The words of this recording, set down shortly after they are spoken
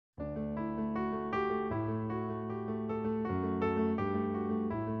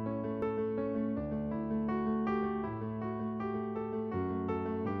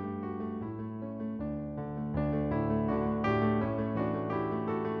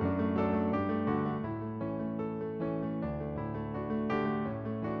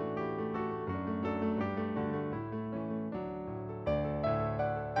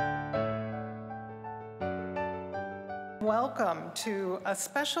welcome to a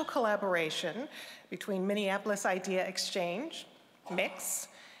special collaboration between Minneapolis Idea Exchange, MIX,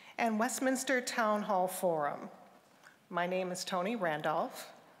 and Westminster Town Hall Forum. My name is Toni Randolph,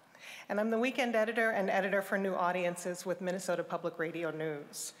 and I'm the weekend editor and editor for New Audiences with Minnesota Public Radio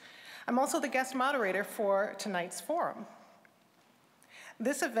News. I'm also the guest moderator for tonight's forum.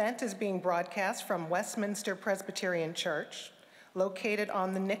 This event is being broadcast from Westminster Presbyterian Church, located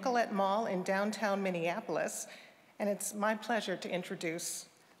on the Nicollet Mall in downtown Minneapolis, and it's my pleasure to introduce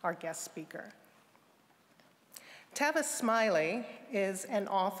our guest speaker. Tavis Smiley is an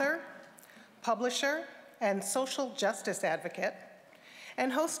author, publisher, and social justice advocate,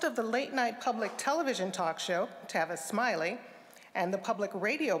 and host of the late-night public television talk show, Tavis Smiley, and the public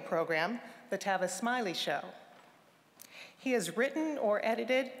radio program, The Tavis Smiley Show. He has written or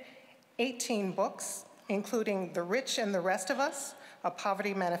edited 18 books, including The Rich and the Rest of Us, a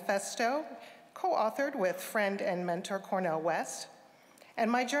Poverty Manifesto, co-authored with friend and mentor Cornel West,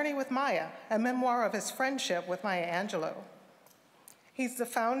 and My Journey with Maya, a memoir of his friendship with Maya Angelou. He's the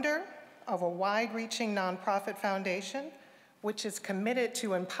founder of a wide-reaching nonprofit foundation, which is committed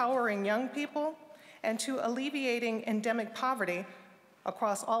to empowering young people and to alleviating endemic poverty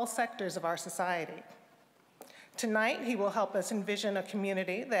across all sectors of our society. Tonight, he will help us envision a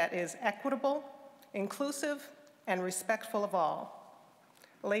community that is equitable, inclusive, and respectful of all.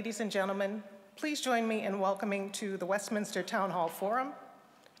 Ladies and gentlemen, please join me in welcoming to the Westminster Town Hall Forum,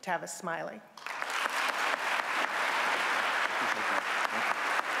 Tavis Smiley.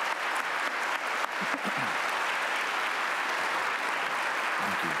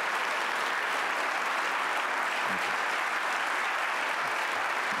 Thank you.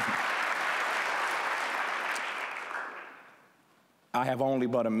 I have only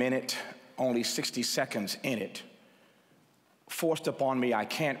but a minute, only 60 seconds in it. Forced upon me, I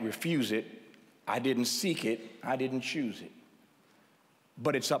can't refuse it. I didn't seek it, I didn't choose it.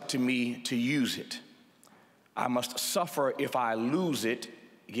 But it's up to me to use it. I must suffer if I lose it,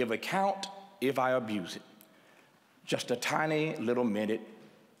 give account if I abuse it. Just a tiny little minute,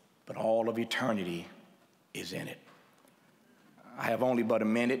 but all of eternity is in it. I have only but a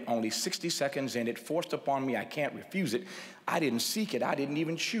minute, only 60 seconds in it, forced upon me, I can't refuse it. I didn't seek it, I didn't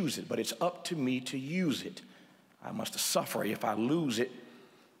even choose it, but it's up to me to use it. I must suffer if I lose it,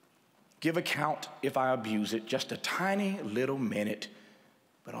 give account if I abuse it. Just a tiny little minute,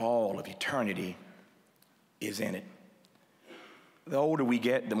 but all of eternity is in it. The older we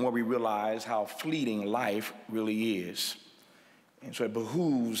get, the more we realize how fleeting life really is. And so it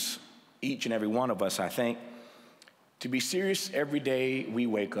behooves each and every one of us, I think, to be serious every day we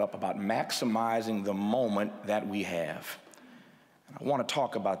wake up about maximizing the moment that we have. And I want to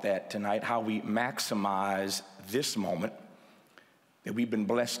talk about that tonight, how we maximize this moment that we've been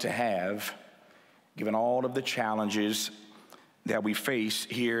blessed to have, given all of the challenges that we face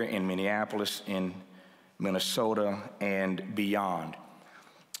here in Minneapolis, in Minnesota, and beyond.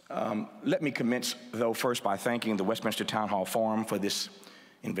 Let me commence, though, first by thanking the Westminster Town Hall Forum for this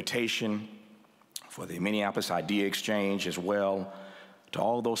invitation, for the Minneapolis Idea Exchange as well, to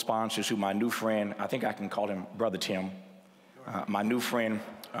all those sponsors who my new friend, I think I can call him Brother Tim, my new friend,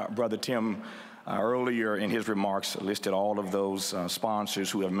 Brother Tim, earlier in his remarks listed all of those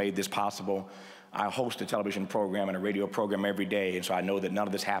sponsors who have made this possible. I host a television program and a radio program every day, and so I know that none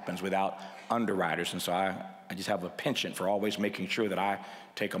of this happens without underwriters, and so I just have a penchant for always making sure that I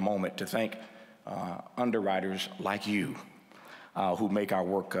take a moment to thank underwriters like you who make our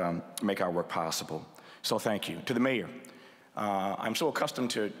work possible. So thank you. To the mayor, I'm so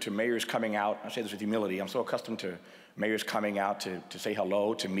accustomed to mayors coming out, I say this with humility, I'm so accustomed to mayors coming out to say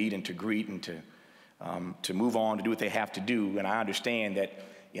hello, to meet and to greet and to move on, to do what they have to do. And I understand that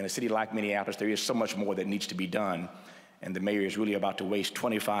in a city like Minneapolis, there is so much more that needs to be done. And the mayor is really about to waste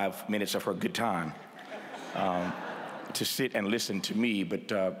 25 minutes of her good time to sit and listen to me.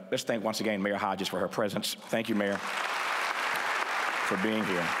 But let's thank once again Mayor Hodges for her presence. Thank you, Mayor, for being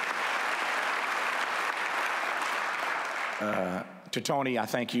here. To Toni, I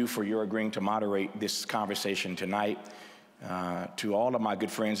thank you for your agreeing to moderate this conversation tonight. To all of my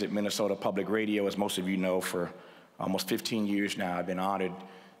good friends at Minnesota Public Radio, as most of you know, for almost 15 years now, I've been honored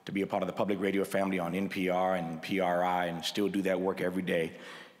to be a part of the public radio family on NPR and PRI and still do that work every day.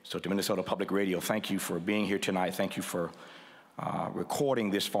 So to Minnesota Public Radio, thank you for being here tonight. Thank you for recording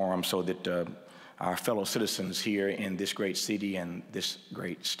this forum so that our fellow citizens here in this great city and this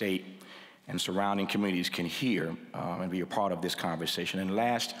great state and surrounding communities can hear and be a part of this conversation. And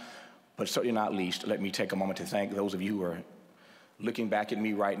last, but certainly not least, let me take a moment to thank those of you who are looking back at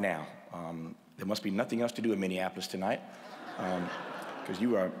me right now. There must be nothing else to do in Minneapolis tonight. because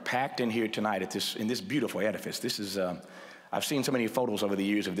you are packed in here tonight in this beautiful edifice. This is, I've seen so many photos over the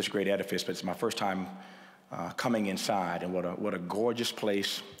years of this great edifice, but it's my first time coming inside, and what a gorgeous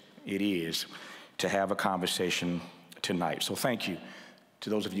place it is to have a conversation tonight. So thank you to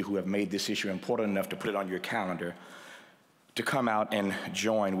those of you who have made this issue important enough to put it on your calendar to come out and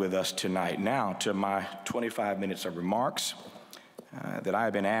join with us tonight. Now to my 25 minutes of remarks that I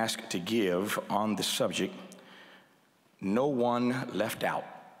have been asked to give on the subject, No One Left Out,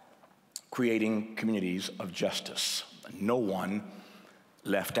 Creating Communities of Justice. No one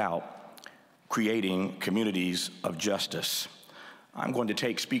left out, creating communities of justice. I'm going to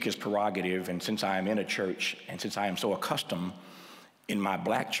take speaker's prerogative, and since I am in a church, and since I am so accustomed in my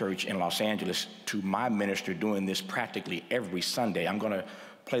black church in Los Angeles to my minister doing this practically every Sunday, I'm going to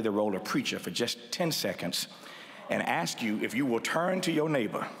play the role of preacher for just 10 seconds and ask you if you will turn to your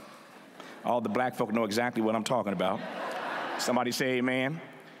neighbor. All the black folk know exactly what I'm talking about. Somebody say amen.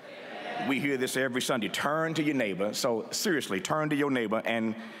 We hear this every Sunday. Turn to your neighbor. So seriously, turn to your neighbor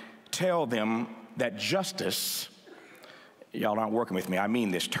and tell them that justice, y'all aren't working with me, I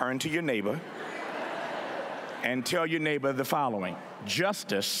mean this. Turn to your neighbor and tell your neighbor the following.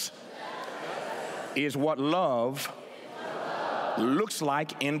 Justice is what love looks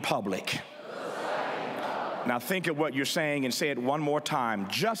like in public. Now think of what you're saying and say it one more time.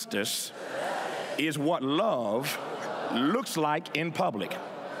 Justice is what love looks like in public.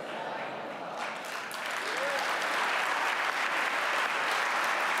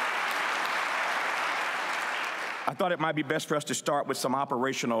 I thought it might be best for us to start with some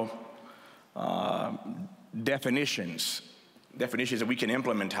operational definitions that we can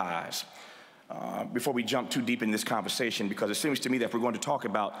implementize before we jump too deep in this conversation, because it seems to me that if we're going to talk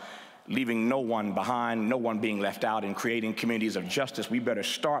about leaving no one behind, no one being left out, and creating communities of justice, we better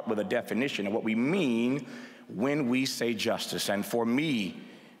start with a definition of what we mean when we say justice. And for me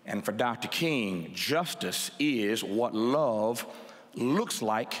and for Dr. King, justice is what love looks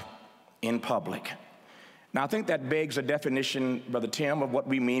like in public. Now, I think that begs a definition, Brother Tim, of what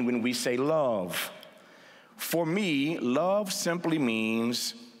we mean when we say love. For me, love simply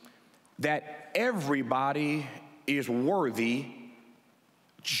means that everybody is worthy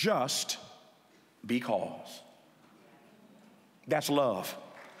just because. That's love.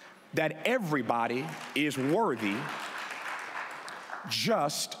 That everybody is worthy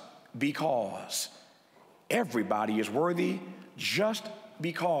just because. Everybody is worthy just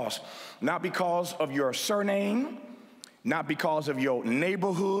because. Not because of your surname, not because of your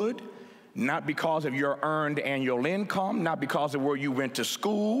neighborhood, not because of your earned annual income, not because of where you went to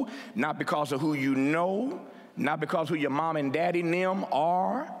school, not because of who you know, not because who your mom and daddy them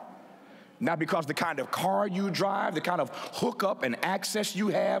are, not because the kind of car you drive, the kind of hookup and access you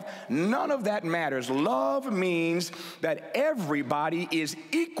have. None of that matters. Love means that everybody is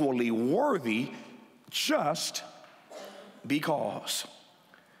equally worthy just because.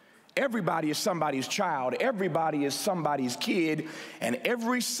 Everybody is somebody's child, everybody is somebody's kid, and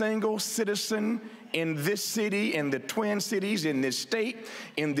every single citizen in this city, in the Twin Cities, in this state,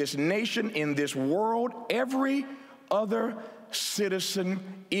 in this nation, in this world, every other citizen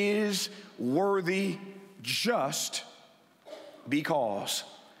is worthy just because.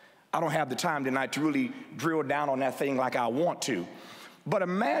 I don't have the time tonight to really drill down on that thing like I want to, but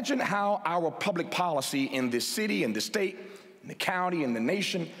imagine how our public policy in this city, in the state, in the county, in the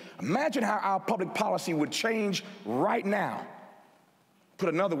nation, imagine how our public policy would change right now. Put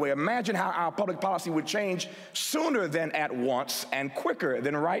another way, imagine how our public policy would change sooner than at once and quicker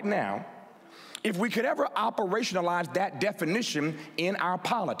than right now if we could ever operationalize that definition in our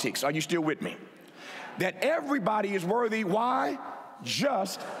politics. Are you still with me? That everybody is worthy, why?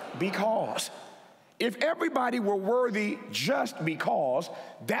 Just because. If everybody were worthy just because,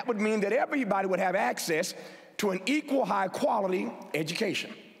 that would mean that everybody would have access to an equal high quality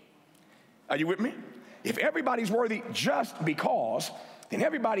education. Are you with me? If everybody's worthy just because, then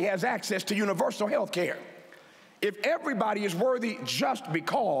everybody has access to universal health care. If everybody is worthy just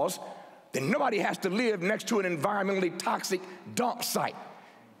because, then nobody has to live next to an environmentally toxic dump site.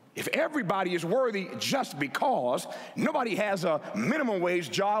 If everybody is worthy just because, nobody has a minimum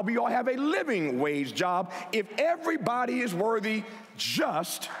wage job, we all have a living wage job. If everybody is worthy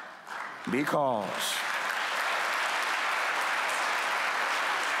just because.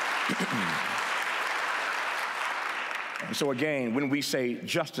 And so again, when we say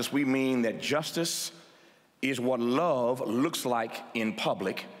justice, we mean that justice is what love looks like in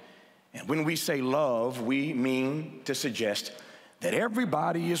public. And when we say love, we mean to suggest that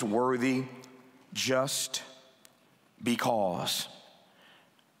everybody is worthy just because.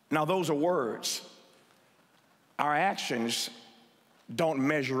 Now, those are words. Our actions don't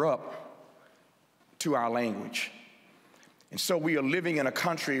measure up to our language. And so we are living in a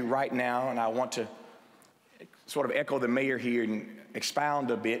country right now, and I want to sort of echo the mayor here and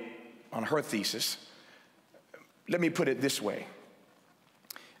expound a bit on her thesis. Let me put it this way.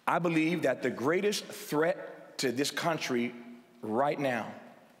 I believe that the greatest threat to this country right now,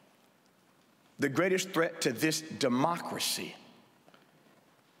 the greatest threat to this democracy,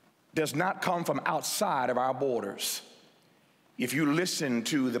 does not come from outside of our borders. If you listen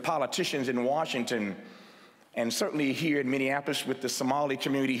to the politicians in Washington, and certainly here in Minneapolis with the Somali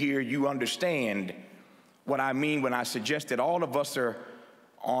community here, you understand what I mean when I suggest that all of us are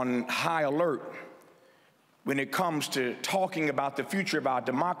on high alert when it comes to talking about the future of our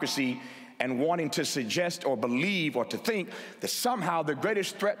democracy and wanting to suggest or believe or to think that somehow the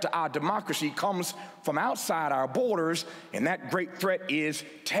greatest threat to our democracy comes from outside our borders, and that great threat is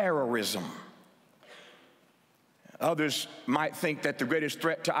terrorism. Others might think that the greatest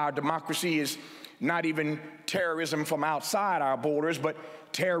threat to our democracy is not even terrorism from outside our borders, but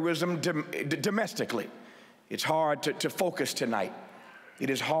terrorism domestically. It's hard to focus tonight.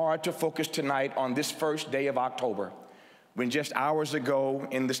 It is hard to focus tonight on this first day of October, when just hours ago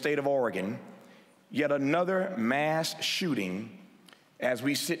in the state of Oregon, yet another mass shooting, as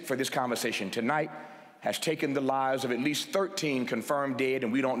we sit for this conversation tonight, has taken the lives of at least 13 confirmed dead,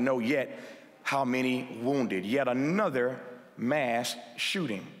 and we don't know yet how many wounded. Yet another mass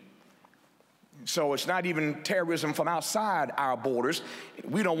shooting. So it's not even terrorism from outside our borders.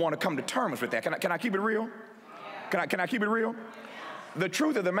 We don't want to come to terms with that. Can I keep it real? Can I keep it real? The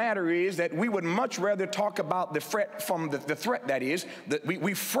truth of the matter is that we would much rather talk about the threat from the threat, that is, that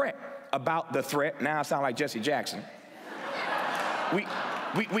we fret about the threat. Now I sound like Jesse Jackson.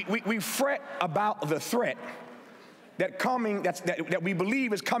 We fret about the threat that we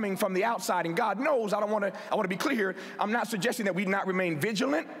believe is coming from the outside, and God knows. I want to be clear here. I'm not suggesting that we not remain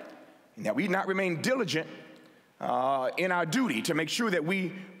vigilant, and that we not remain diligent in our duty to make sure that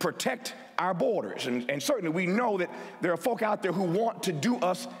we protect our borders. And certainly we know that there are folk out there who want to do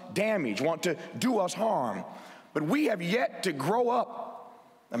us damage, want to do us harm. But we have yet to grow up.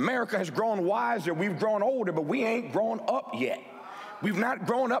 America has grown wiser, we've grown older, but we ain't grown up yet. We've not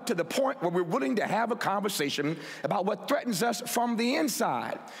grown up to the point where we're willing to have a conversation about what threatens us from the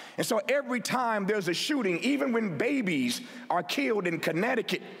inside. And so every time there's a shooting, even when babies are killed in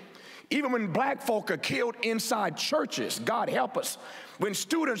Connecticut, even when black folk are killed inside churches, God help us, when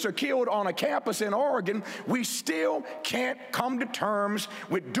students are killed on a campus in Oregon, we still can't come to terms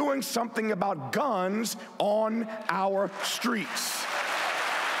with doing something about guns on our streets.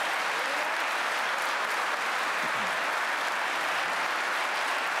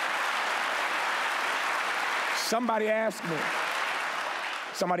 Somebody asked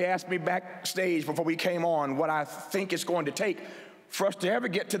me backstage before we came on what I think it's going to take for us to ever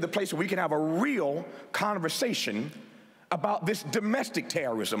get to the place where we can have a real conversation about this domestic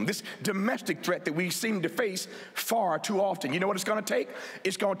terrorism, this domestic threat that we seem to face far too often. You know what it's going to take?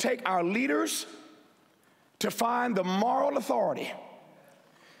 It's going to take our leaders to find the moral authority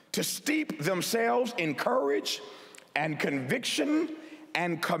to steep themselves in courage and conviction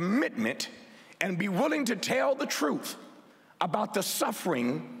and commitment and be willing to tell the truth about the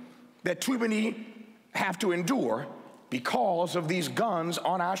suffering that too many have to endure because of these guns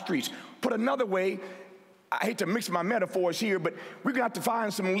on our streets. Put another way, I hate to mix my metaphors here, but we're gonna have to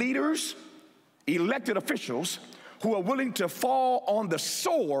find some leaders, elected officials, who are willing to fall on the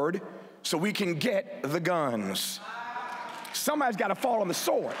sword so we can get the guns. Somebody's gotta fall on the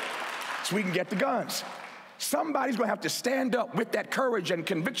sword so we can get the guns. Somebody's gonna have to stand up with that courage and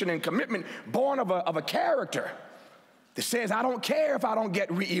conviction and commitment born of a character that says, I don't care if I don't get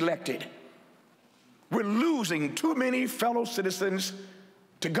reelected. We're losing too many fellow citizens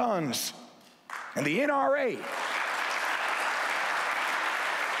to guns. And the NRA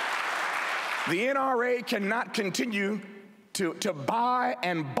cannot continue to buy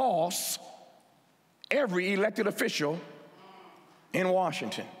and boss every elected official in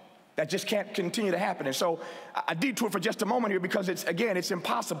Washington. That just can't continue to happen. And so I detour for just a moment here because it's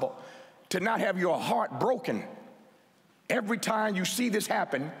impossible to not have your heart broken every time you see this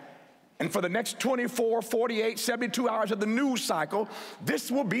happen. And for the next 24, 48, 72 hours of the news cycle, this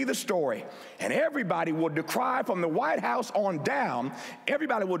will be the story. And everybody will decry from the White House on down,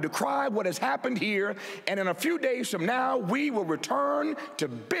 everybody will decry what has happened here. And in a few days from now, we will return to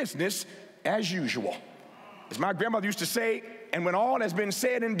business as usual. As my grandmother used to say, and when all has been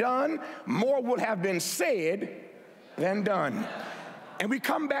said and done, more will have been said than done. And we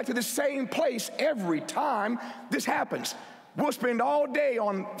come back to the same place every time this happens. We'll spend all day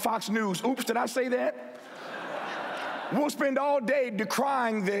on Fox News. Oops, did I say that? We'll spend all day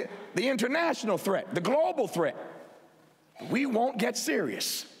decrying the international threat, the global threat. We won't get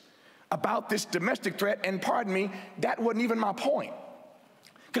serious about this domestic threat, and pardon me, that wasn't even my point.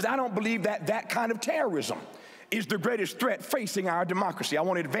 Because I don't believe that that kind of terrorism is the greatest threat facing our democracy. I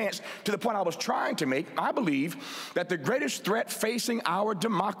want to advance to the point I was trying to make. I believe that the greatest threat facing our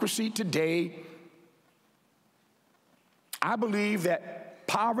democracy today, I believe that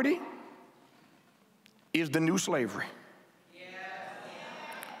poverty is the new slavery.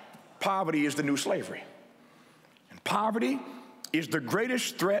 Poverty is the new slavery. And poverty is the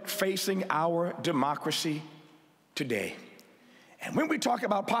greatest threat facing our democracy today. And when we talk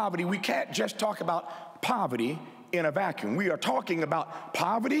about poverty, we can't just talk about poverty in a vacuum. We are talking about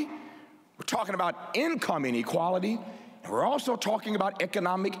poverty, we're talking about income inequality, and we're also talking about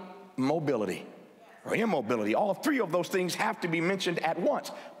economic mobility or immobility. All three of those things have to be mentioned at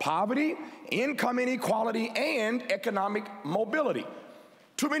once: poverty, income inequality, and economic mobility.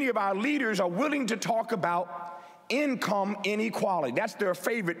 Too many of our leaders are willing to talk about income inequality. That's their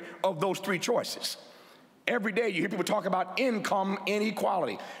favorite of those three choices. Every day you hear people talk about income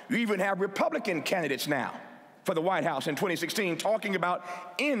inequality. You even have Republican candidates now for the White House in 2016 talking about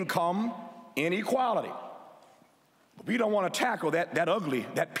income inequality. But we don't want to tackle that ugly,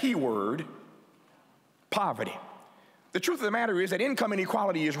 that P word, poverty. The truth of the matter is that income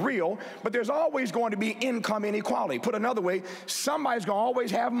inequality is real, but there's always going to be income inequality. Put another way, somebody's going to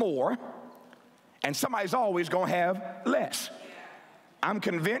always have more, and somebody's always going to have less. I'm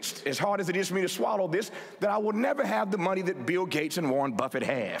convinced, as hard as it is for me to swallow this, that I will never have the money that Bill Gates and Warren Buffett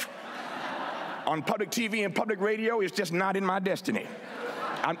have. On public TV and public radio, it's just not in my destiny.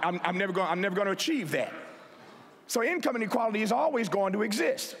 I'm never going to achieve that. So income inequality is always going to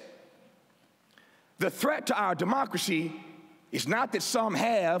exist. The threat to our democracy is not that some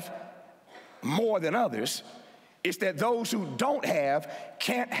have more than others. It's that those who don't have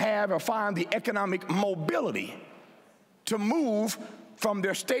can't have or find the economic mobility to move from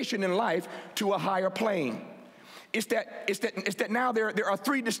their station in life to a higher plane. It's that now there are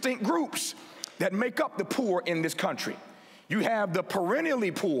three distinct groups that make up the poor in this country. You have the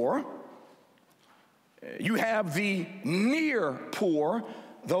perennially poor, you have the near poor,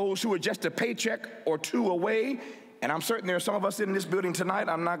 those who are just a paycheck or two away, and I'm certain there are some of us in this building tonight.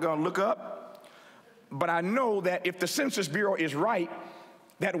 I'm not going to look up, but I know that if the Census Bureau is right,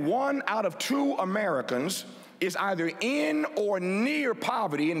 that 1 out of 2 Americans is either in or near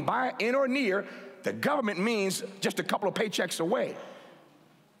poverty, and by in or near, the government means just a couple of paychecks away.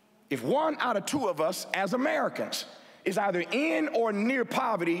 If 1 out of 2 of us as Americans is either in or near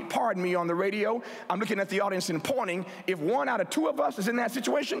poverty, pardon me on the radio, I'm looking at the audience and pointing, if 1 out of 2 of us is in that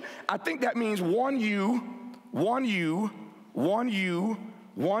situation, I think that means one you, you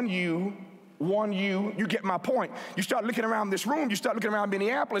get my point. You start looking around this room, you start looking around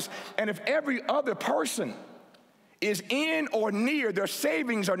Minneapolis, and if every other person is in or near, their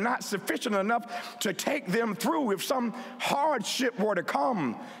savings are not sufficient enough to take them through. If some hardship were to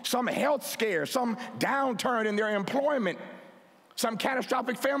come, some health scare, some downturn in their employment, some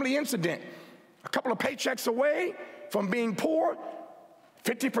catastrophic family incident, a couple of paychecks away from being poor,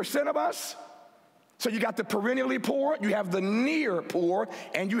 50% of us. So you got the perennially poor, you have the near poor,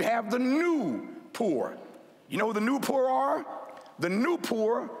 and you have the new poor. You know who the new poor are? The new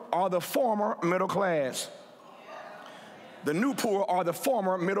poor are the former middle class. The new poor are the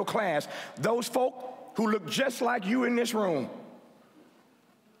former middle class. Those folk who look just like you in this room,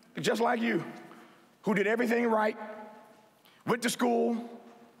 just like you, who did everything right, went to school,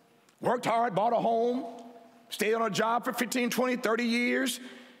 worked hard, bought a home, stayed on a job for 15, 20, 30 years,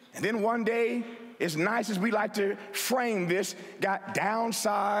 and then one day, as nice as we like to frame this, got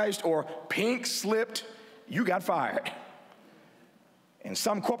downsized or pink slipped, you got fired. And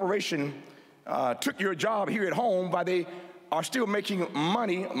some corporation took your job here at home, but they are still making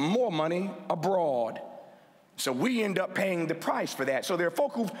money, more money abroad. So we end up paying the price for that. So there are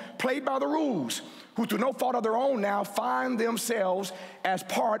folk who've played by the rules, who through no fault of their own now find themselves as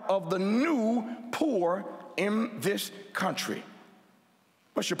part of the new poor in this country.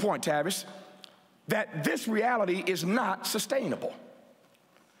 What's your point, Tavis? That this reality is not sustainable.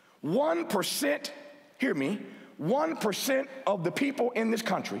 1%, hear me, 1% of the people in this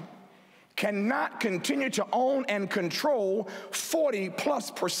country cannot continue to own and control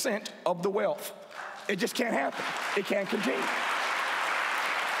 40+% of the wealth. It just can't happen. It can't continue.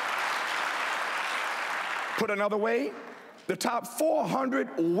 Put another way, the top 400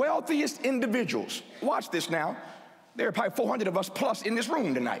 wealthiest individuals, watch this now, there are probably 400 of us plus in this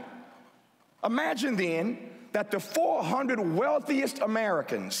room tonight. Imagine then that the 400 wealthiest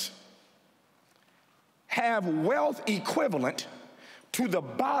Americans have wealth equivalent to the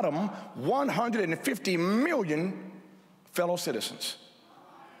bottom 150 million fellow citizens.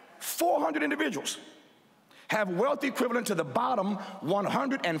 400 individuals have wealth equivalent to the bottom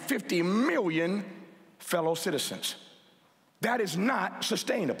 150 million fellow citizens. That is not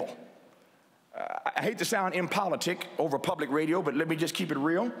sustainable. I hate to sound impolitic over public radio, but let me just keep it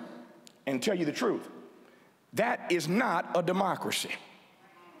real and tell you the truth. That is not a democracy.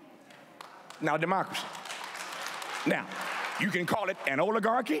 Now, democracy. Now, you can call it an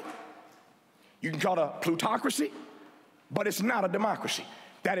oligarchy, you can call it a plutocracy, but it's not a democracy.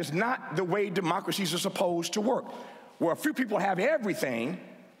 That is not the way democracies are supposed to work, where a few people have everything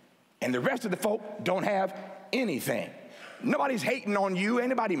and the rest of the folk don't have anything. Nobody's hating on you.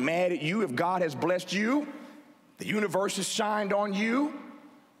 Anybody mad at you if God has blessed you? The universe has shined on you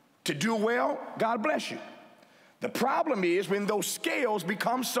to do well. God bless you. The problem is when those scales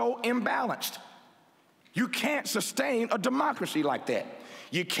become so imbalanced. You can't sustain a democracy like that.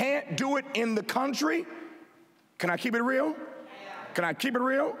 You can't do it in the country. Can I keep it real? Can I keep it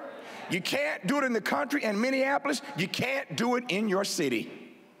real? You can't do it in the country and Minneapolis. You can't do it in your city.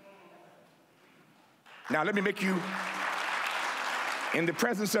 Now let me make you, in the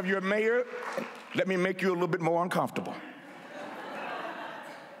presence of your mayor, let me make you a little bit more uncomfortable.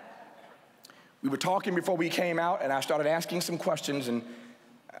 We were talking before we came out, and I started asking some questions, and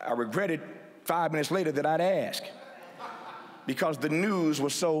I regretted 5 minutes later that I'd ask, because the news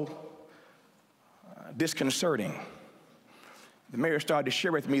was so disconcerting. The mayor started to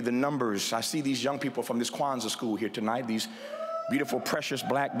share with me the numbers. I see these young people from this Kwanzaa school here tonight, these beautiful, precious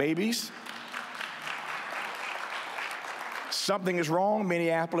black babies. Something is wrong,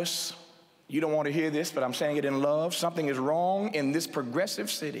 Minneapolis. You don't want to hear this, but I'm saying it in love. Something is wrong in this progressive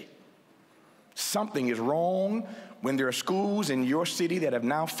city. Something is wrong when there are schools in your city that have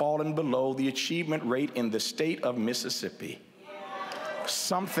now fallen below the achievement rate in the state of Mississippi.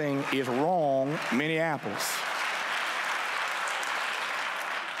 Something is wrong, Minneapolis.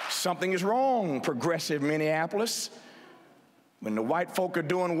 Something is wrong, progressive Minneapolis, when the white folk are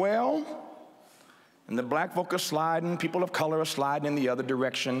doing well and the black folk are sliding, people of color are sliding in the other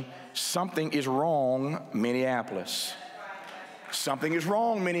direction. Something is wrong, Minneapolis. Something is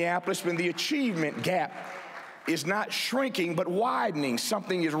wrong, Minneapolis, when the achievement gap is not shrinking but widening.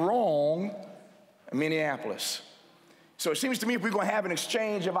 Something is wrong, Minneapolis. So it seems to me if we're going to have an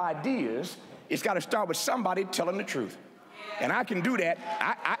exchange of ideas, it's got to start with somebody telling the truth. And I can do that.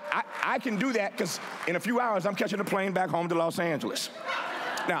 I can do that because in a few hours I'm catching a plane back home to Los Angeles.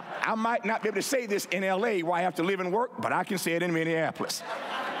 Now, I might not be able to say this in LA where I have to live and work, but I can say it in Minneapolis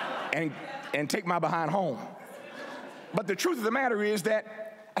and take my behind home. But the truth of the matter is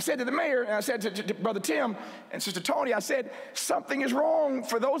that I said to the mayor, and I said to Brother Tim and Sister Tony, I said, something is wrong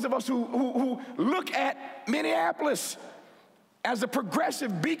for those of us who look at Minneapolis as a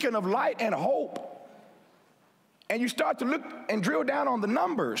progressive beacon of light and hope. And you start to look and drill down on the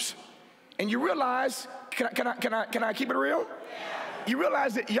numbers, and you realize, can I keep it real? You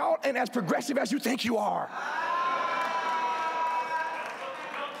realize that y'all ain't as progressive as you think you are.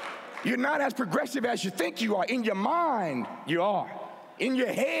 You're not as progressive as you think you are. In your mind, you are. In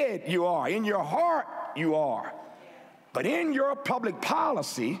your head, you are. In your heart, you are. But in your public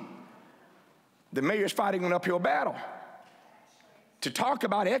policy, the mayor's fighting an uphill battle to talk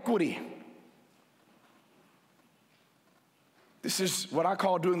about equity. This is what I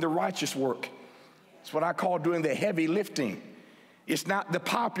call doing the righteous work. It's what I call doing the heavy lifting. It's not the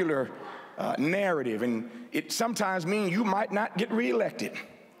popular narrative, and it sometimes means you might not get reelected.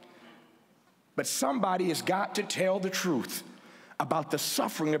 But somebody has got to tell the truth about the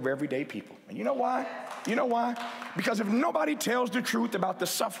suffering of everyday people. And you know why? You know why? Because if nobody tells the truth about the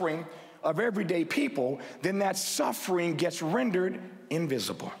suffering of everyday people, then that suffering gets rendered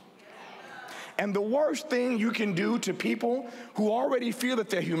invisible. And the worst thing you can do to people who already feel that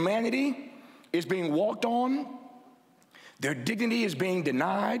their humanity is being walked on, their dignity is being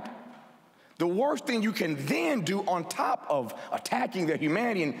denied, the worst thing you can then do on top of attacking their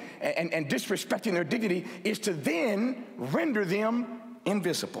humanity and disrespecting their dignity is to then render them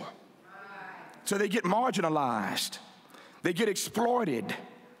invisible. So they get marginalized, they get exploited,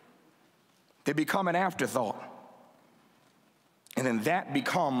 they become an afterthought. And then that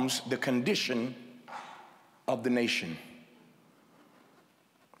becomes the condition of the nation.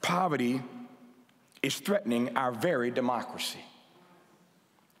 Poverty is threatening our very democracy.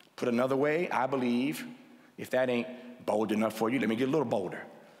 Put another way, I believe, if that ain't bold enough for you, let me get a little bolder.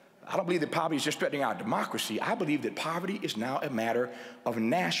 I don't believe that poverty is just threatening our democracy. I believe that poverty is now a matter of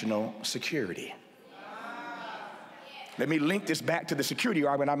national security. Let me link this back to the security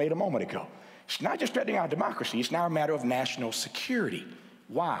argument I made a moment ago. It's not just threatening our democracy, it's now a matter of national security.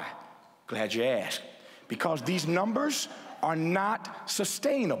 Why? Glad you asked. Because these numbers are not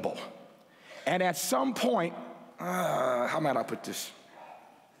sustainable. And at some point, how might I put this?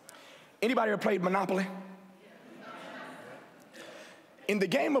 Anybody ever played Monopoly? In the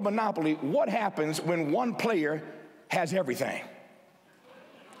game of Monopoly, what happens when one player has everything?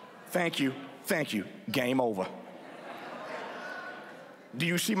 Thank you, game over. Do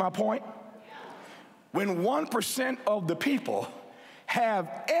you see my point? When 1% of the people have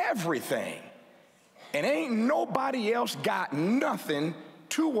everything and ain't nobody else got nothing,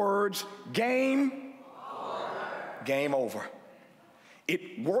 2 words, game over.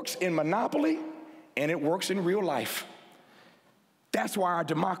 It works in Monopoly and it works in real life. That's why our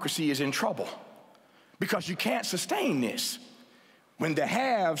democracy is in trouble, because you can't sustain this when the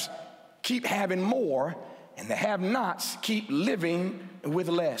haves keep having more and the have-nots keep living with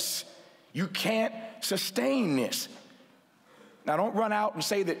less. You can't sustain this. Now, don't run out and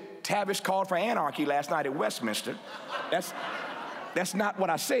say that Tavis called for anarchy last night at Westminster. That's not what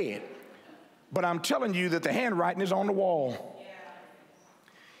I said. But I'm telling you that the handwriting is on the wall.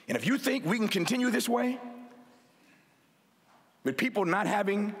 And if you think we can continue this way, with people not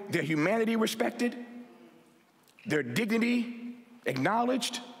having their humanity respected, their dignity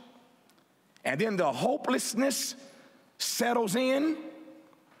acknowledged, and then the hopelessness settles in,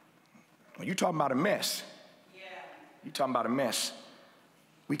 well, you're talking about a mess. You're talking about a mess.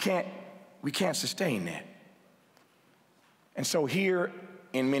 We can't sustain that. And so here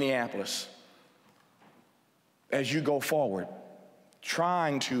in Minneapolis, as you go forward,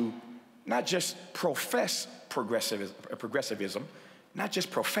 trying to not just profess progressivism, not just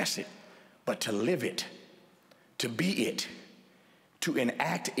profess it, but to live it, to be it, to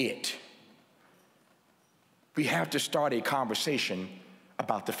enact it, we have to start a conversation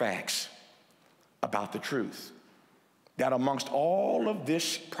about the facts, about the truth. That amongst all of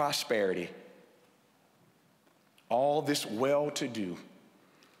this prosperity, all this well-to-do,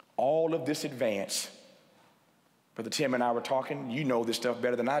 all of this advance, Brother Tim and I were talking, you know this stuff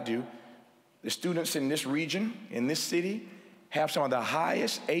better than I do. The students in this region, in this city, have some of the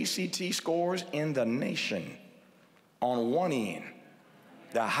highest ACT scores in the nation on one end.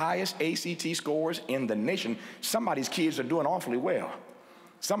 The highest ACT scores in the nation. Somebody's kids are doing awfully well.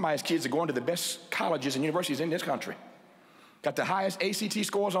 Somebody's kids are going to the best colleges and universities in this country. Got the highest ACT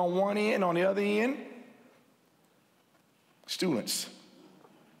scores on one end, on the other end, students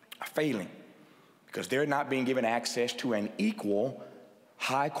are failing because they're not being given access to an equal,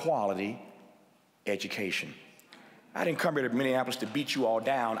 high-quality education. I didn't come here to Minneapolis to beat you all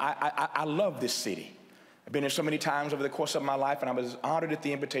down. I love this city. I've been here so many times over the course of my life, and I was honored at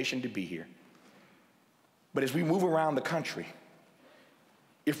the invitation to be here. But as we move around the country,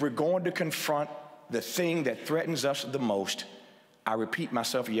 if we're going to confront the thing that threatens us the most, I repeat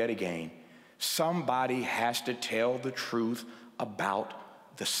myself yet again, somebody has to tell the truth about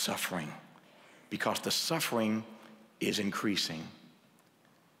the suffering, because the suffering is increasing.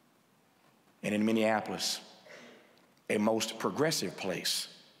 And in Minneapolis, a most progressive place,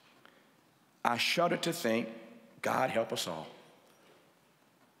 I shudder to think, God help us all,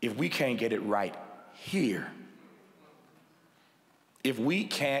 if we can't get it right here, if we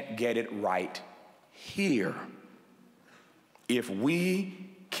can't get it right here, if we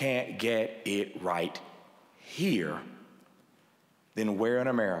can't get it right here, then where in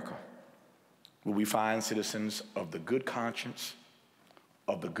America will we find citizens of the good conscience,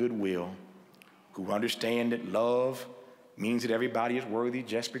 of the goodwill, who understand that love means that everybody is worthy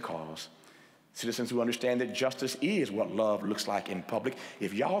just because? Citizens who understand that justice is what love looks like in public.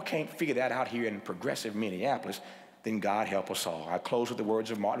 If y'all can't figure that out here in progressive Minneapolis, then God help us all. I close with the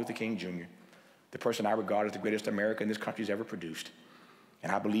words of Martin Luther King Jr., the person I regard as the greatest American this country's ever produced.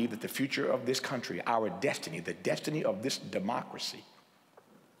 And I believe that the future of this country, our destiny, the destiny of this democracy,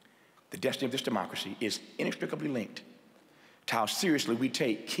 is inextricably linked to how seriously we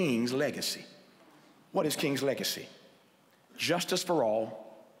take King's legacy. What is King's legacy? Justice for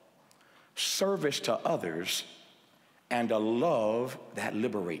all, service to others, and a love that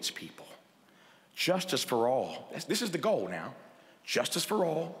liberates people. Justice for all. This is the goal now. Justice for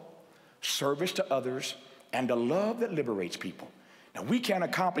all, service to others, and a love that liberates people. Now, we can't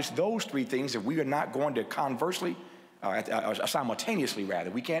accomplish those three things if we are not going to simultaneously,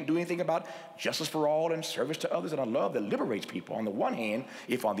 we can't do anything about justice for all and service to others and a love that liberates people on the one hand,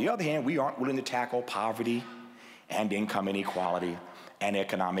 if on the other hand we aren't willing to tackle poverty and income inequality and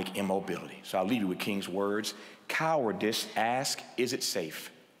economic immobility. So I'll leave you with King's words. Cowardice, ask, is it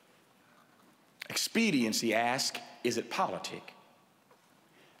safe? Expediency, ask, is it politic?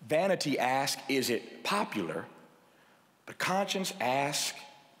 Vanity asks, is it popular? But conscience asks,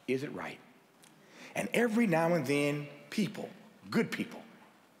 is it right? And every now and then, people, good people,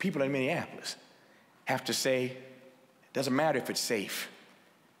 people in Minneapolis, have to say, doesn't matter if it's safe,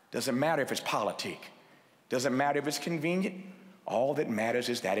 doesn't matter if it's politic, doesn't matter if it's convenient, all that matters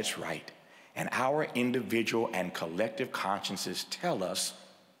is that it's right. And our individual and collective consciences tell us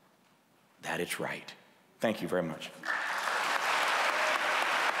that it's right. Thank you very much.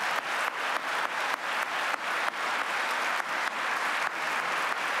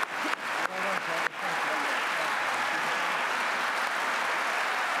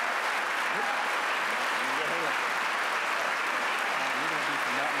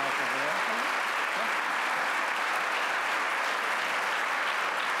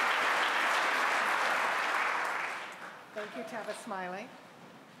 Thank you, Tavis Smiley.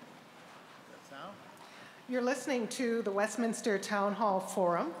 You're listening to the Westminster Town Hall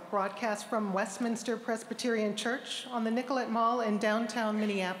Forum, broadcast from Westminster Presbyterian Church on the Nicollet Mall in downtown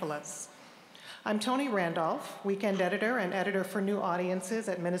Minneapolis. I'm Tony Randolph, weekend editor and editor for new audiences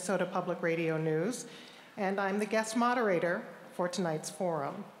at Minnesota Public Radio News, and I'm the guest moderator for tonight's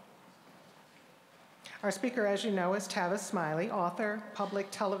forum. Our speaker, as you know, is Tavis Smiley, author, public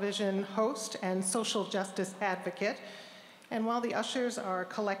television host, and social justice advocate. And while the ushers are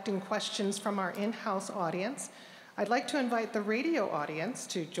collecting questions from our in-house audience, I'd like to invite the radio audience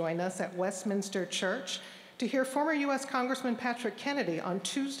to join us at Westminster Church to hear former U.S. Congressman Patrick Kennedy on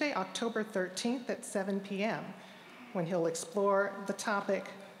Tuesday, October 13th at 7 p.m., when he'll explore the topic,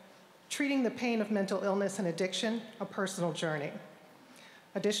 Treating the Pain of Mental Illness and Addiction, a Personal Journey.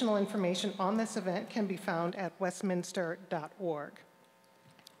 Additional information on this event can be found at westminster.org.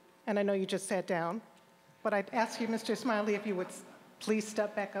 And I know you just sat down, but I'd ask you, Mr. Smiley, if you would please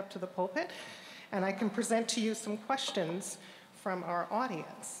step back up to the pulpit, and I can present to you some questions from our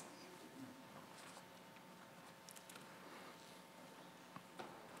audience.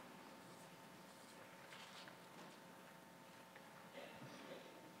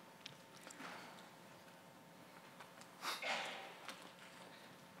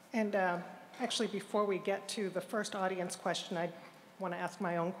 And actually, before we get to the first audience question, I want to ask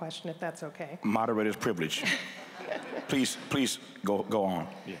my own question, if that's okay. Moderator's privilege. Please go on.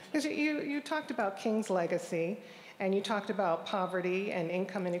 Yes. You talked about King's legacy, and you talked about poverty and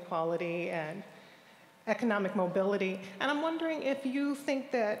income inequality and economic mobility. And I'm wondering if you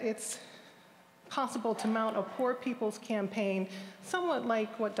think that it's possible to mount a poor people's campaign somewhat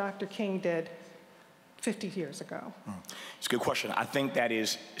like what Dr. King did 50 years ago. It's a good question. I think that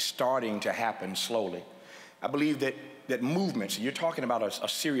is starting to happen slowly. I believe that movements, you're talking about a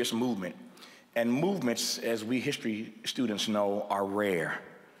serious movement, and movements, as we history students know, are rare.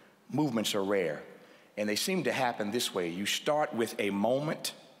 Movements are rare, and they seem to happen this way. You start with a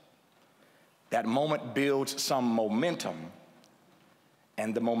moment, that moment builds some momentum,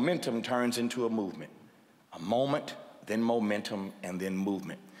 and the momentum turns into a movement. A moment, then momentum, and then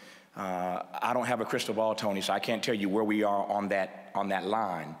movement. I don't have a crystal ball, Tony, so I can't tell you where we are on that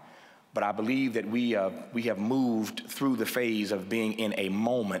line. But I believe that we have moved through the phase of being in a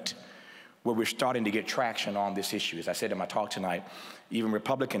moment where we're starting to get traction on this issue. As I said in my talk tonight, even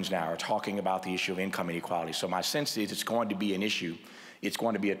Republicans now are talking about the issue of income inequality. So my sense is it's going to be an issue. It's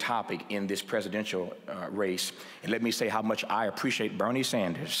going to be a topic in this presidential race. And let me say how much I appreciate Bernie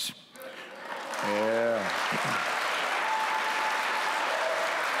Sanders. Yeah.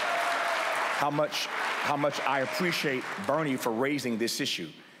 How much I appreciate Bernie for raising this issue.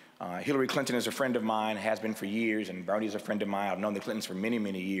 Hillary Clinton is a friend of mine, has been for years, and Bernie is a friend of mine. I've known the Clintons for many,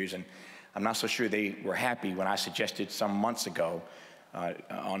 many years, and I'm not so sure they were happy when I suggested some months ago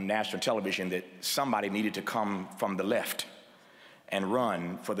on national television that somebody needed to come from the left and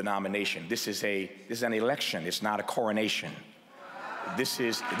run for the nomination. This is an election. It's not a coronation. It's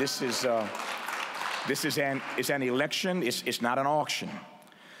an election. It's not an auction.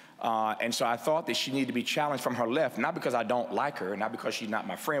 And so I thought that she needed to be challenged from her left, not because I don't like her, not because she's not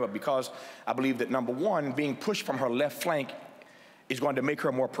my friend, but because I believe that, number one, being pushed from her left flank is going to make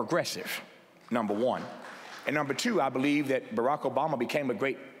her more progressive, number one. And number two, I believe that Barack Obama became a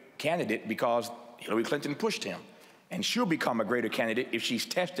great candidate because Hillary Clinton pushed him. And she'll become a greater candidate if she's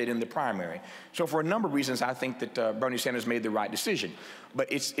tested in the primary. So for a number of reasons, I think that Bernie Sanders made the right decision.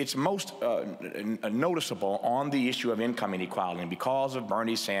 But it's most noticeable on the issue of income inequality. And because of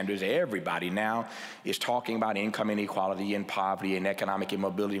Bernie Sanders, everybody now is talking about income inequality and poverty and economic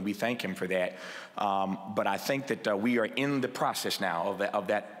immobility, and we thank him for that. But I think that we are in the process now of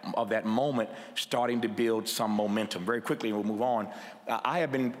that moment starting to build some momentum. Very quickly, we'll move on. I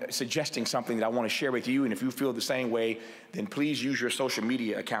have been suggesting something that I want to share with you, and if you feel the same way, then please use your social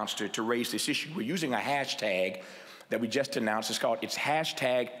media accounts to raise this issue. We're using a hashtag that we just announced. It's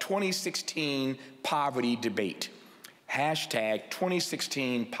hashtag 2016 Poverty Debate. Hashtag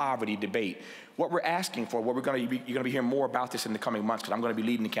 2016 Poverty Debate. What we're asking for, you're going to be hearing more about this in the coming months, because I'm going to be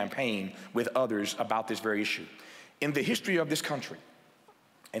leading the campaign with others about this very issue. In the history of this country,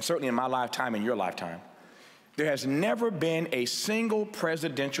 and certainly in my lifetime and your lifetime, there has never been a single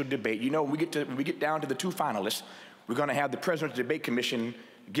presidential debate. You know, when we get down to the two finalists, we're going to have the Presidential Debate Commission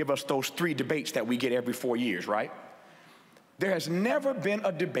give us those 3 debates that we get every 4 years, right? There has never been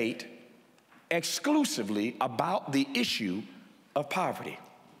a debate exclusively about the issue of poverty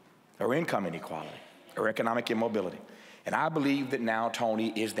or income inequality or economic immobility. And I believe that now,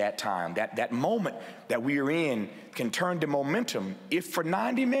 Tony, is that time. That moment that we are in can turn to momentum if for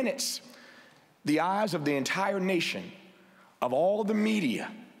 90 minutes the eyes of the entire nation, of all the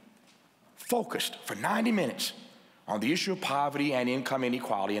media, focused for 90 minutes on the issue of poverty and income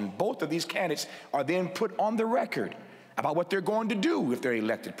inequality. And both of these candidates are then put on the record about what they're going to do if they're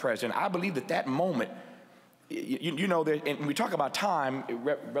elected president. I believe that moment, you know, and when we talk about time,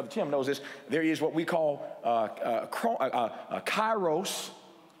 Brother Tim knows this, there is what we call kairos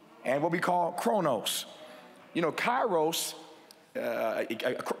and what we call chronos. You know, kairos,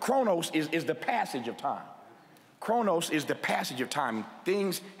 chronos is the passage of time. Chronos is the passage of time.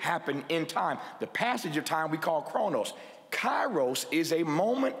 Things happen in time. The passage of time we call chronos. Kairos is a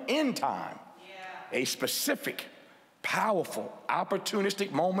moment in time, a specific, powerful,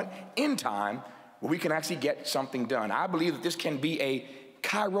 opportunistic moment in time where we can actually get something done. I believe that this can be a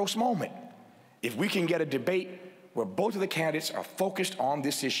kairos moment. If we can get a debate where both of the candidates are focused on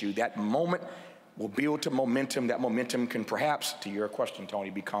this issue, that moment will build to momentum. That momentum can perhaps, to your question, Tony,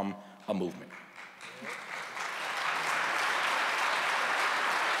 become a movement.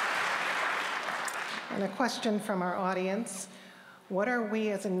 And a question from our audience: what are we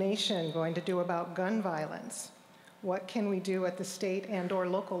as a nation going to do about gun violence? What can we do at the state and or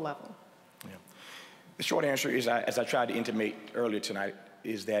local level? Yeah. The short answer is, as I tried to intimate earlier tonight,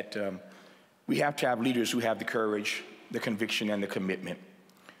 is that we have to have leaders who have the courage, the conviction, and the commitment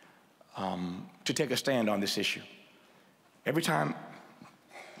to take a stand on this issue. Every time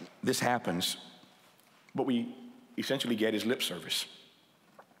this happens, what we essentially get is lip service.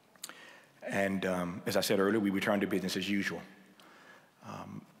 And as I said earlier, we return to business as usual.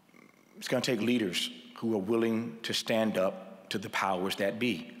 It's going to take leaders who are willing to stand up to the powers that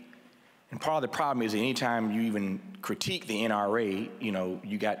be. And part of the problem is anytime you even critique the NRA, you know,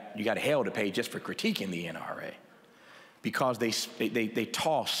 you got hell to pay just for critiquing the NRA, because they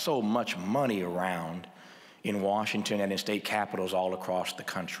toss so much money around in Washington and in state capitals all across the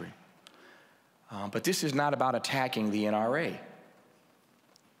country. But this is not about attacking the NRA.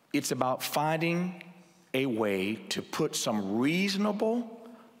 It's about finding a way to put some reasonable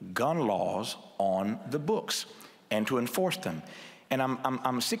gun laws on the books and to enforce them. And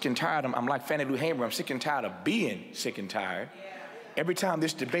I'm sick and tired. I'm like Fannie Lou Hamer. I'm sick and tired of being sick and tired. Every time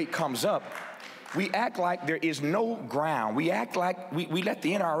this debate comes up, we act like there is no ground. We act like we let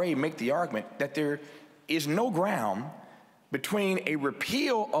the NRA make the argument that there is no ground between a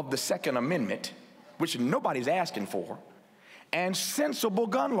repeal of the Second Amendment, which nobody's asking for, and sensible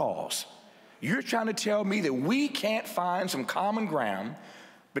gun laws. You're trying to tell me that we can't find some common ground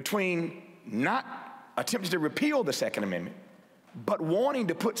between not attempting to repeal the Second Amendment, but wanting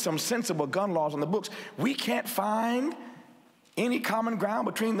to put some sensible gun laws on the books. We can't find any common ground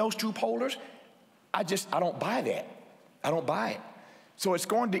between those two polars. I don't buy that. I don't buy it. So it's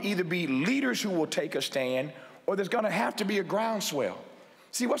going to either be leaders who will take a stand, or there's going to have to be a groundswell.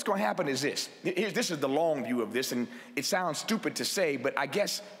 See, what's going to happen is this. This is the long view of this, and it sounds stupid to say, but I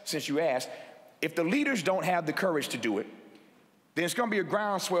guess since you asked, if the leaders don't have the courage to do it, then it's going to be a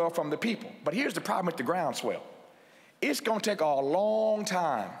groundswell from the people. But here's the problem with the groundswell. It's going to take a long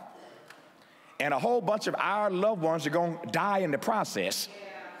time, and a whole bunch of our loved ones are going to die in the process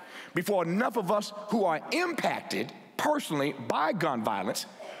before enough of us who are impacted personally by gun violence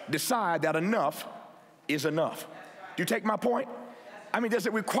decide that enough is enough. Do you take my point? I mean, does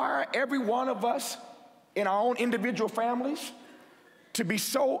it require every one of us in our own individual families to be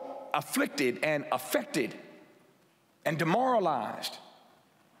so afflicted and affected and demoralized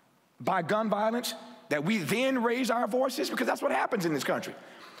by gun violence that we then raise our voices? Because that's what happens in this country.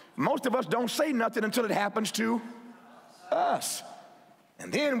 Most of us don't say nothing until it happens to us.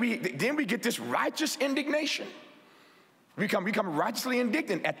 And then we get this righteous indignation. We become righteously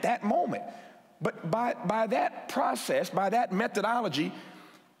indignant at that moment. But by that process, by that methodology,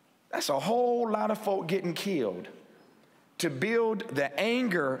 that's a whole lot of folk getting killed to build the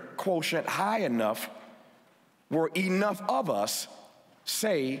anger quotient high enough where enough of us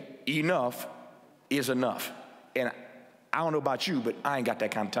say enough is enough. And I don't know about you, but I ain't got that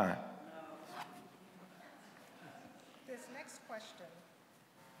kind of time. This next question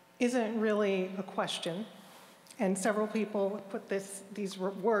isn't really a question, and several people put these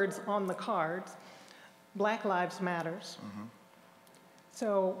words on the cards. Black Lives Matters. Mm-hmm.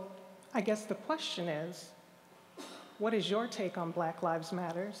 So I guess the question is, what is your take on Black Lives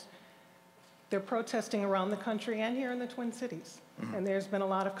Matters? They're protesting around the country and here in the Twin Cities. Mm-hmm. And there's been a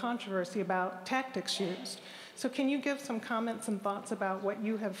lot of controversy about tactics used. So can you give some comments and thoughts about what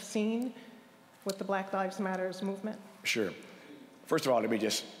you have seen with the Black Lives Matters movement? Sure. First of all, let me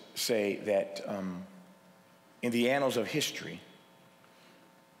just say that in the annals of history,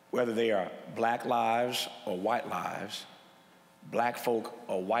 whether they are black lives or white lives, black folk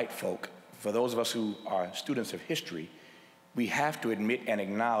or white folk, for those of us who are students of history, we have to admit and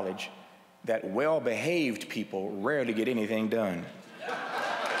acknowledge that well-behaved people rarely get anything done.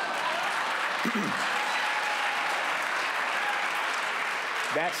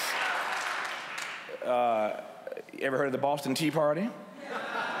 That's, ever heard of the Boston Tea Party?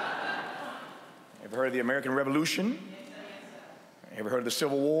 Ever heard of the American Revolution? Ever heard of the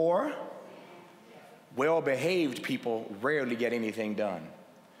Civil War? Well-behaved people rarely get anything done.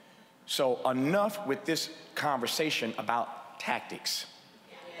 So enough with this conversation about tactics.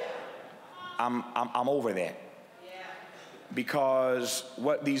 I'm over that. Because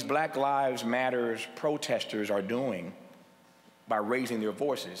what these Black Lives Matter protesters are doing by raising their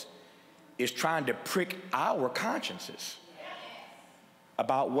voices is trying to prick our consciences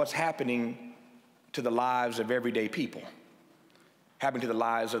about what's happening to the lives of everyday people, happening to the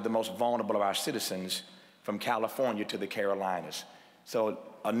lives of the most vulnerable of our citizens from California to the Carolinas. So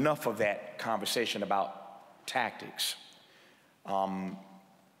enough of that conversation about tactics.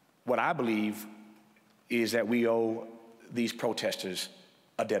 What I believe is that we owe these protesters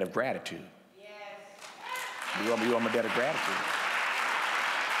a debt of gratitude. Yes. We owe them a debt of gratitude.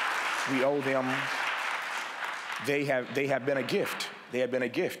 We owe them, they have been a gift. They have been a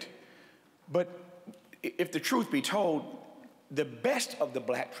gift. But if the truth be told, the best of the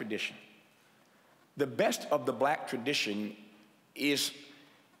black tradition, is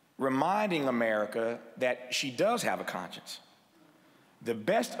reminding America that she does have a conscience. The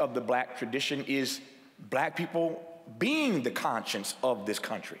best of the black tradition is black people being the conscience of this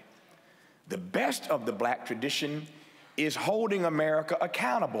country. The best of the black tradition is holding America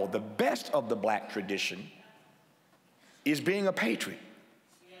accountable. The best of the black tradition is being a patriot.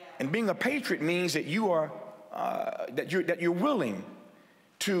 And being a patriot means that you are that you're willing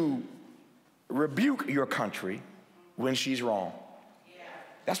to rebuke your country when she's wrong.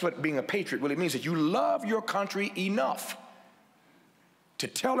 That's what being a patriot really means, that you love your country enough to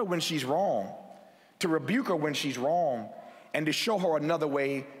tell her when she's wrong, to rebuke her when she's wrong, and to show her another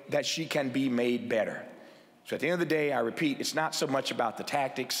way that she can be made better. So at the end of the day, I repeat, it's not so much about the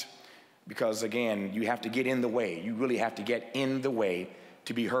tactics, because again, you have to get in the way. You really have to get in the way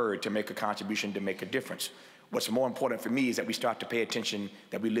to be heard, to make a contribution, to make a difference. What's more important for me is that we start to pay attention,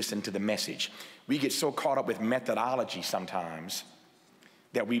 that we listen to the message. We get so caught up with methodology sometimes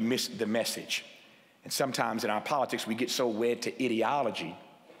that we miss the message. And sometimes in our politics, we get so wed to ideology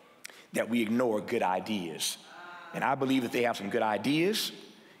that we ignore good ideas. And I believe that they have some good ideas,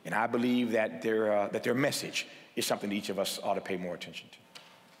 and I believe that their message is something that each of us ought to pay more attention to.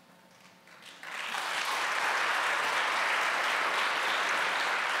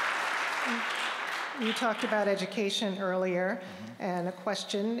 You talked about education earlier, and a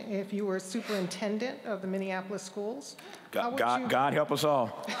question: if you were superintendent of the Minneapolis schools, God help us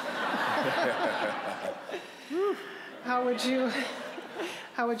all. How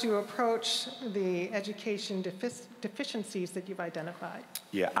would you approach the education deficiencies that you've identified?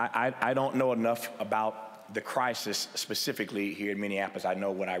 Yeah, I don't know enough about the crisis specifically here in Minneapolis. I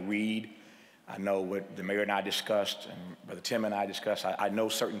know what I read. I know what the mayor and I discussed, and Brother Tim and I discussed. I know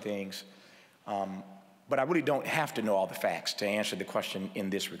certain things. But I really don't have to know all the facts to answer the question in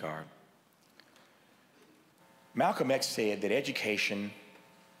this regard. Malcolm X said that education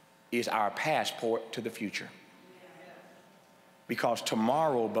is our passport to the future, because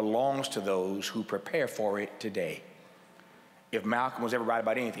tomorrow belongs to those who prepare for it today. If Malcolm was ever right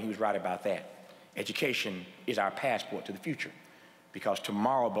about anything, he was right about that. Education is our passport to the future, because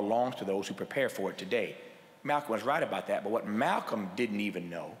tomorrow belongs to those who prepare for it today. Malcolm was right about that, but what Malcolm didn't even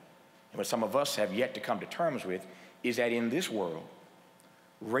know, and what some of us have yet to come to terms with, is that in this world,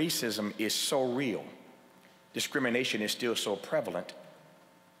 racism is so real, discrimination is still so prevalent,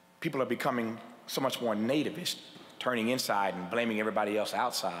 people are becoming so much more nativist, turning inside and blaming everybody else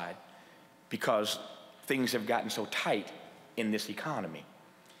outside because things have gotten so tight in this economy.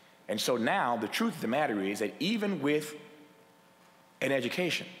 And so now the truth of the matter is that even with an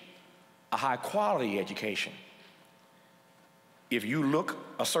education, a high quality education, if you look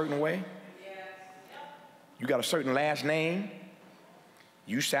a certain way, you got a certain last name,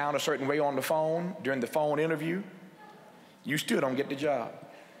 you sound a certain way on the phone during the phone interview, you still don't get the job.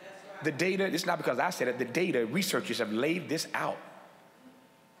 The data, it's not because I said it, the data, researchers have laid this out,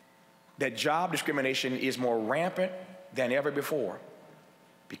 that job discrimination is more rampant than ever before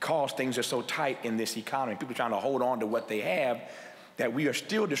because things are so tight in this economy. People trying to hold on to what they have, that we are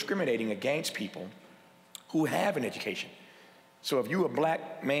still discriminating against people who have an education. So if you're a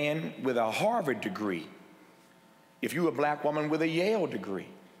black man with a Harvard degree, if you're a black woman with a Yale degree,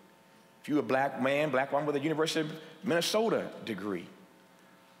 if you're a black man, black woman with a University of Minnesota degree,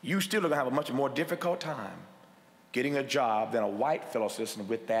 you still are gonna have a much more difficult time getting a job than a white fellow citizen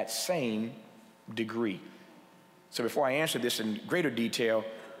with that same degree. So before I answer this in greater detail,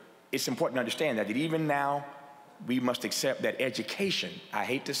 it's important to understand that even now, we must accept that education, I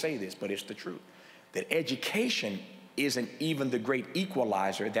hate to say this, but it's the truth, that education isn't even the great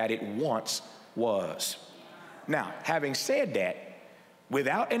equalizer that it once was. Now, having said that,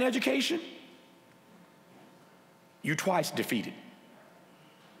 without an education, you're twice defeated.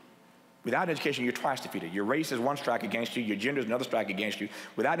 Without an education, you're twice defeated. Your race is one strike against you, your gender is another strike against you.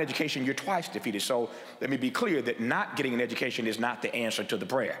 Without an education, you're twice defeated. So let me be clear that not getting an education is not the answer to the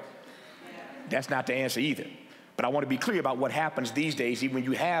prayer. That's not the answer either. But I want to be clear about what happens these days even when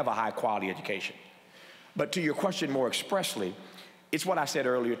you have a high quality education. But to your question more expressly, it's what I said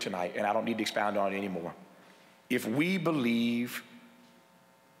earlier tonight, and I don't need to expound on it anymore. If we believe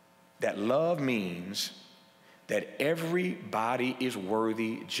that love means that everybody is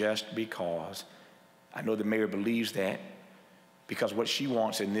worthy just because, I know the mayor believes that, because what she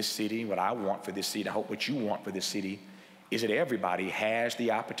wants in this city, what I want for this city, I hope what you want for this city, is that everybody has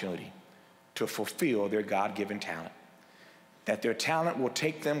the opportunity to fulfill their God-given talent. That their talent will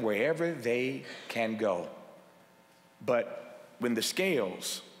take them wherever they can go. But when the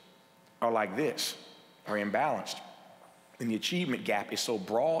scales are like this, are imbalanced, and the achievement gap is so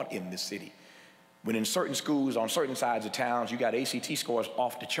broad in this city, when in certain schools, on certain sides of towns, you got ACT scores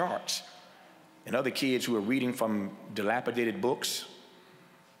off the charts, and other kids who are reading from dilapidated books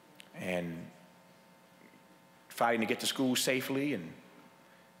and fighting to get to school safely, and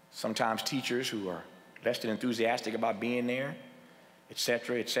sometimes teachers who are less than enthusiastic about being there, et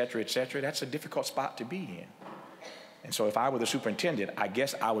cetera, et cetera, et cetera. That's a difficult spot to be in. And so if I were the superintendent, I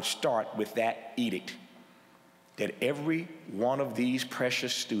guess I would start with that edict, that every one of these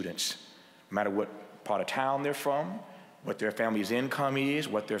precious students, no matter what part of town they're from, what their family's income is,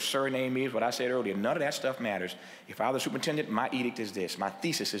 what their surname is, what I said earlier, none of that stuff matters. If I were the superintendent, my edict is this, my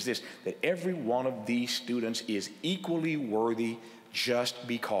thesis is this, that every one of these students is equally worthy just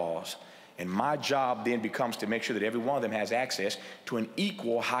because. And my job then becomes to make sure that every one of them has access to an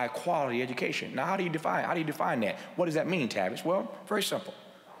equal high quality education. Now, how do you define that? What does that mean, Tavis? Well, very simple.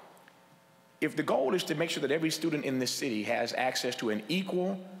 If the goal is to make sure that every student in this city has access to an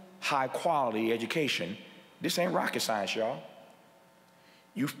equal high quality education, this ain't rocket science, y'all.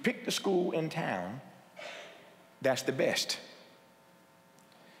 You've picked a school in town that's the best.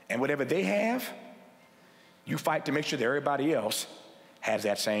 And whatever they have, you fight to make sure that everybody else has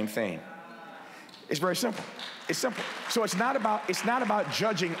that same thing. It's very simple. It's simple. So it's not about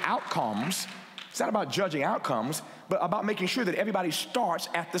judging outcomes. It's not about judging outcomes, but about making sure that everybody starts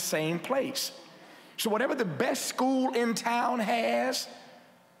at the same place. So whatever the best school in town has,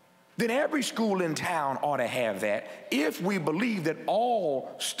 then every school in town ought to have that if we believe that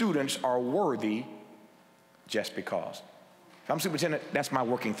all students are worthy just because. If I'm superintendent, that's my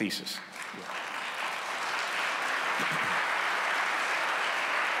working thesis. Yeah.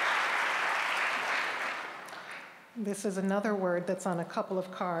 This is another word that's on a couple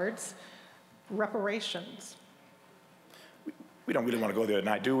of cards, reparations. We don't really want to go there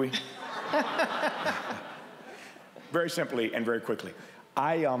tonight, do we? Very simply and very quickly.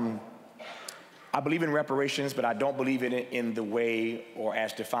 I believe in reparations, but I don't believe in it in the way or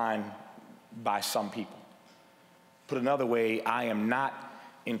as defined by some people. Put another way, I am not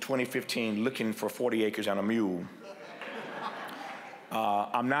in 2015 looking for 40 acres and a mule.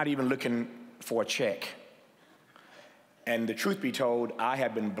 I'm not even looking for a check. And the truth be told, I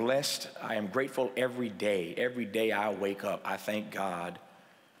have been blessed. I am grateful every day. Every day I wake up, I thank God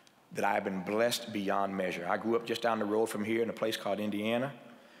that I have been blessed beyond measure. I grew up just down the road from here in a place called Indiana.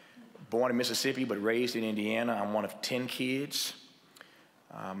 Born in Mississippi, but raised in Indiana. I'm one of 10 kids.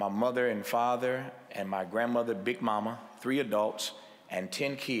 My mother and father and my grandmother, Big Mama, 3 adults and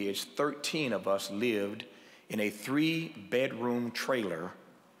 10 kids, 13 of us lived in a 3-bedroom trailer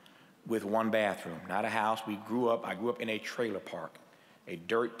with 1 bathroom. Not a house. I grew up in a trailer park, a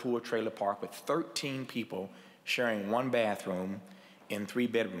dirt poor trailer park with 13 people sharing 1 bathroom in 3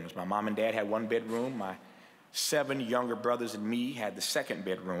 bedrooms. My mom and dad had 1 bedroom. My 7 younger brothers and me had the 2nd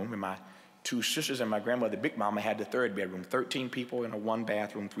bedroom, and my 2 sisters and my grandmother, Big Mama, had the 3rd bedroom. 13 people in a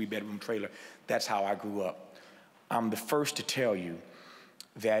 1-bathroom, 3-bedroom trailer. That's how I grew up. I'm the first to tell you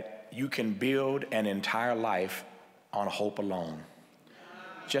that you can build an entire life on hope alone.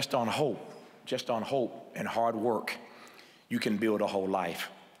 Just on hope and hard work, you can build a whole life,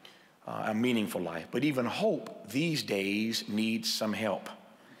 a meaningful life. But even hope these days needs some help.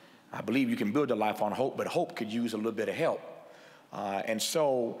 I believe you can build a life on hope, but hope could use a little bit of help. And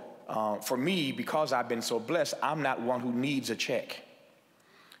so for me, because I've been so blessed, I'm not one who needs a check.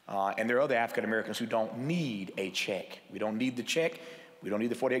 And there are other African Americans who don't need a check. We don't need the check. We don't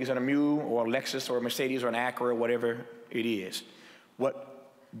need the 40 acres and a mule or a Lexus or a Mercedes or an Acura or whatever it is. What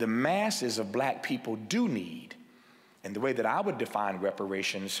the masses of black people do need, and the way that I would define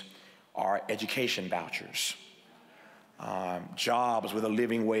reparations, are education vouchers, jobs with a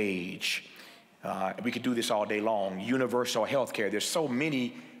living wage. We could do this all day long. Universal health care. There's so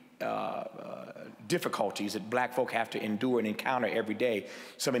many difficulties that black folk have to endure and encounter every day.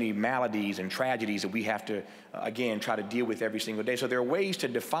 So many maladies and tragedies that we have to, again, try to deal with every single day. So there are ways to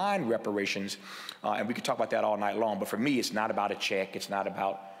define reparations, and we could talk about that all night long. But for me, it's not about a check. It's not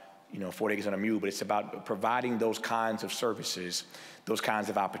about, 40 acres and a mule, but it's about providing those kinds of services, those kinds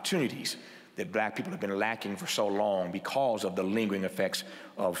of opportunities that black people have been lacking for so long because of the lingering effects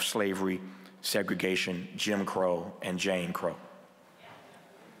of slavery, segregation, Jim Crow, and Jane Crow.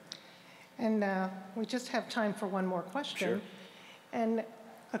 And we just have time for one more question. Sure. And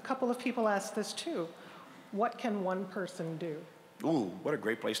a couple of people asked this too. What can one person do? Ooh, what a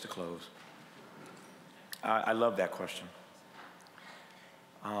great place to close. I love that question.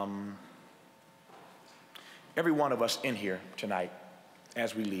 Every one of us in here tonight,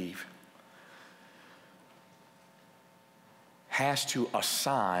 as we leave, has to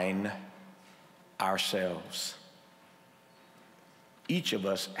assign ourselves. Each of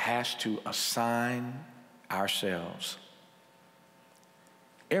us has to assign ourselves.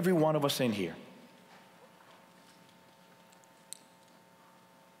 Every one of us in here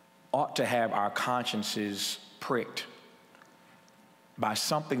ought to have our consciences pricked by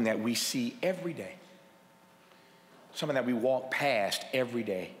something that we see every day, something that we walk past every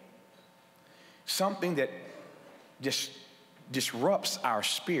day, something that just disrupts our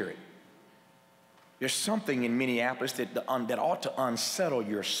spirit. There's something in Minneapolis that ought to unsettle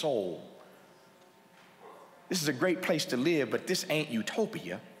your soul. This is a great place to live, but this ain't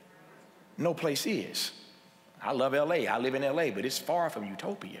utopia. No place is. I love LA. I live in LA, but it's far from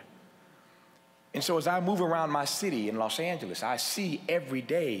utopia. And so as I move around my city in Los Angeles, I see every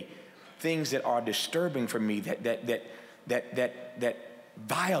day things that are disturbing for me, that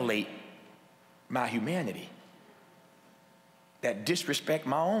violate my humanity, that disrespect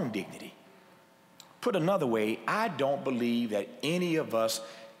my own dignity. Put another way, I don't believe that any of us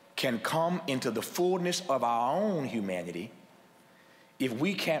can come into the fullness of our own humanity if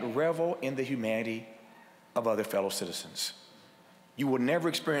we can't revel in the humanity of other fellow citizens. You will never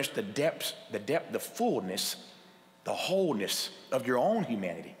experience the depth, the fullness, the wholeness of your own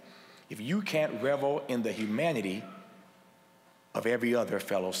humanity if you can't revel in the humanity of every other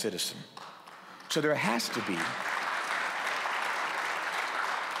fellow citizen. So there has to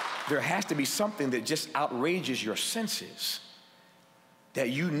be something that just outrages your senses that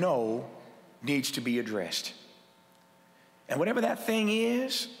you know needs to be addressed. And whatever that thing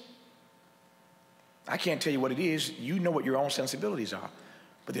is, I can't tell you what it is. You know what your own sensibilities are.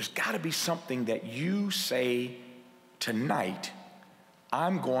 But there's got to be something that you say, tonight,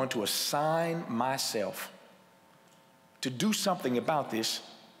 I'm going to assign myself to do something about this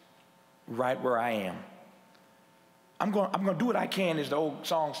right where I am. I'm going to do what I can, as the old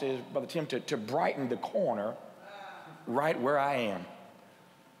song says, Brother Tim, to brighten the corner right where I am.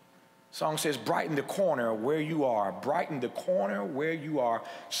 Song says, brighten the corner where you are. Brighten the corner where you are.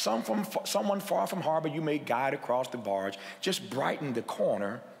 Someone far from harbor you may guide across the barge. Just brighten the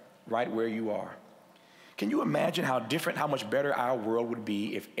corner right where you are. Can you imagine how different, how much better our world would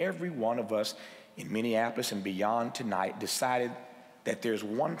be if every one of us in Minneapolis and beyond tonight decided that there's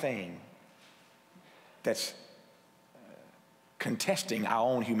one thing that's contesting our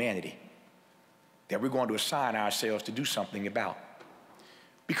own humanity that we're going to assign ourselves to do something about?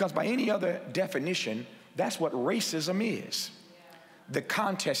 Because by any other definition, that's what racism is. the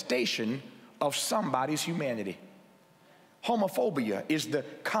contestation of somebody's humanity. Homophobia is the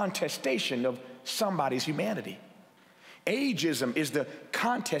contestation of somebody's humanity. Ageism is the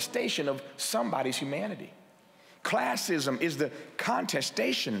contestation of somebody's humanity. Classism is the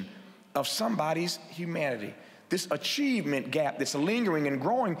contestation of somebody's humanity. This achievement gap that's lingering and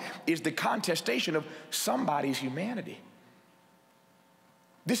growing is the contestation of somebody's humanity.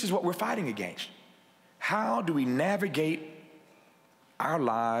 This is what we're fighting against. How do we navigate our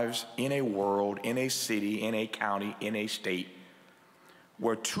lives in a world, in a city, in a county, in a state,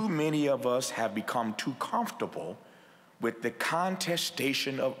 where too many of us have become too comfortable with the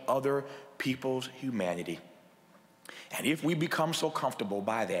contestation of other people's humanity? And if we become so comfortable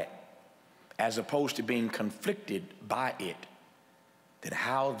by that, as opposed to being conflicted by it, then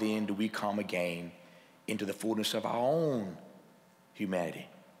how then do we come again into the fullness of our own humanity?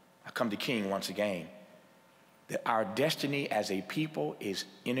 I come to King once again, that our destiny as a people is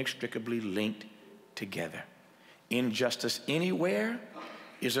inextricably linked together. Injustice anywhere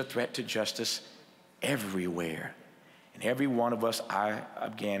is a threat to justice everywhere. And every one of us, I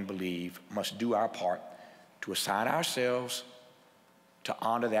again believe, must do our part to assign ourselves to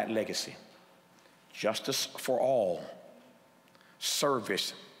honor that legacy. Justice for all,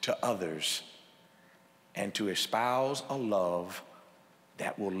 service to others, and to espouse a love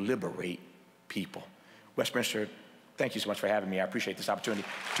that will liberate people. Westminster, thank you so much for having me. I appreciate this opportunity.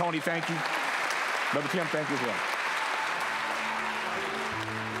 Tony, thank you. Brother Tim, thank you as well.